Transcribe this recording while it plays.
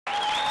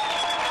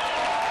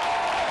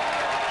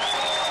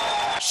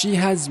She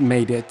has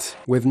made it.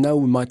 With no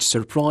much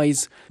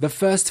surprise, the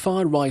first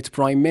far-right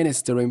prime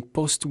minister in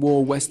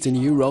post-war Western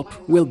Europe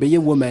will be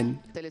a woman.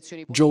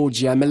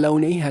 Giorgia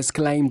Meloni has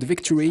claimed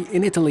victory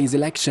in Italy's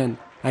election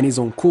and is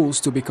on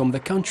course to become the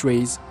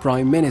country's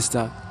prime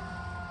minister.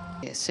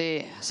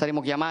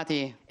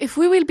 If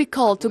we will be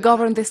called to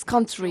govern this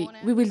country,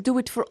 we will do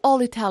it for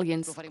all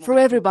Italians, for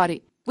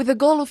everybody, with the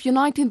goal of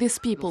uniting these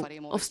people,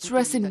 of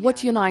stressing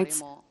what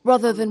unites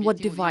rather than what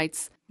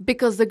divides.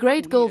 Because the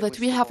great goal that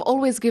we have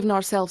always given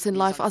ourselves in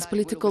life as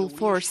political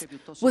force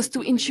was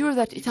to ensure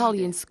that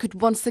Italians could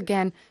once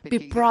again be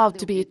proud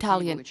to be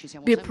Italian,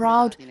 be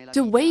proud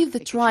to wave the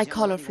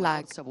tricolour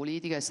flag.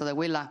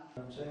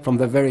 From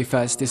the very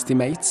first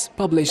estimates,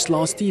 published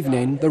last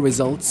evening, the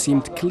results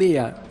seemed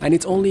clear, and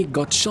it only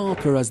got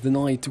sharper as the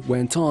night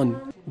went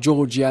on.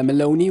 Giorgia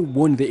Meloni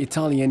won the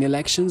Italian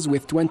elections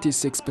with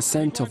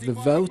 26% of the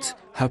vote.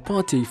 Her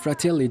party,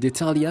 Fratelli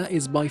d'Italia,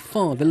 is by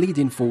far the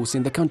leading force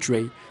in the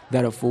country.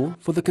 Therefore,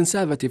 for the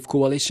Conservative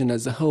coalition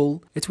as a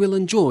whole, it will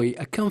enjoy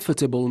a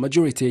comfortable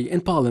majority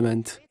in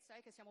Parliament.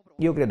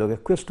 I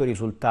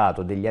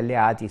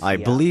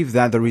believe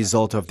that the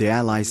result of the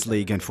Allies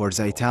League and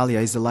Forza Italia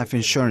is a life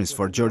insurance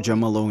for Giorgia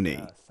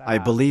Meloni. I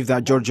believe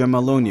that Giorgia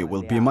Meloni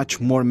will be much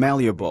more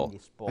malleable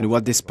and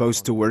well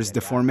disposed towards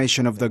the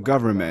formation of the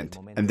government,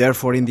 and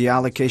therefore in the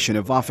allocation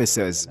of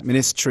offices,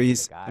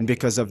 ministries, and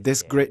because of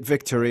this great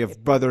victory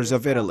of Brothers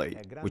of Italy,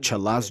 which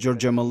allows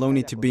Giorgia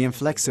Meloni to be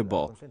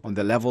inflexible on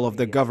the level of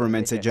the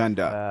government's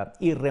agenda.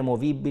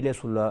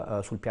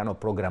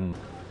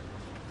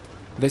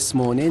 This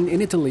morning,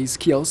 in Italy's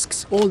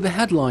kiosks, all the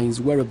headlines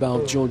were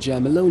about Giorgia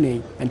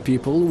Meloni, and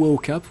people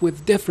woke up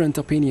with different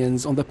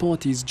opinions on the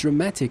party's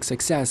dramatic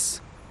success.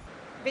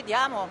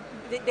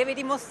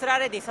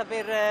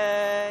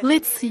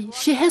 Let's see,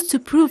 she has to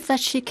prove that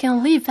she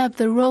can live up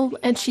the role,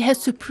 and she has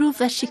to prove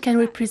that she can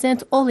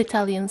represent all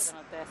Italians.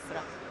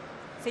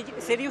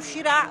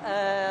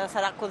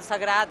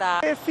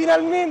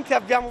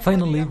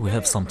 Finally, we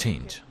have some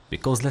change,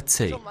 because let's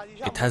say,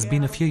 it has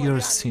been a few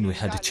years since we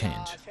had a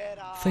change.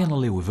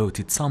 Finally, we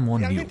voted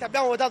someone new.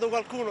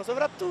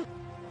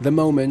 The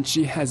moment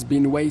she has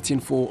been waiting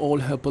for all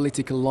her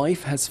political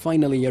life has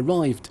finally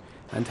arrived,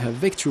 and her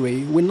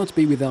victory will not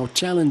be without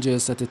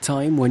challenges at a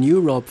time when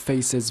Europe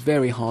faces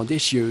very hard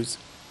issues.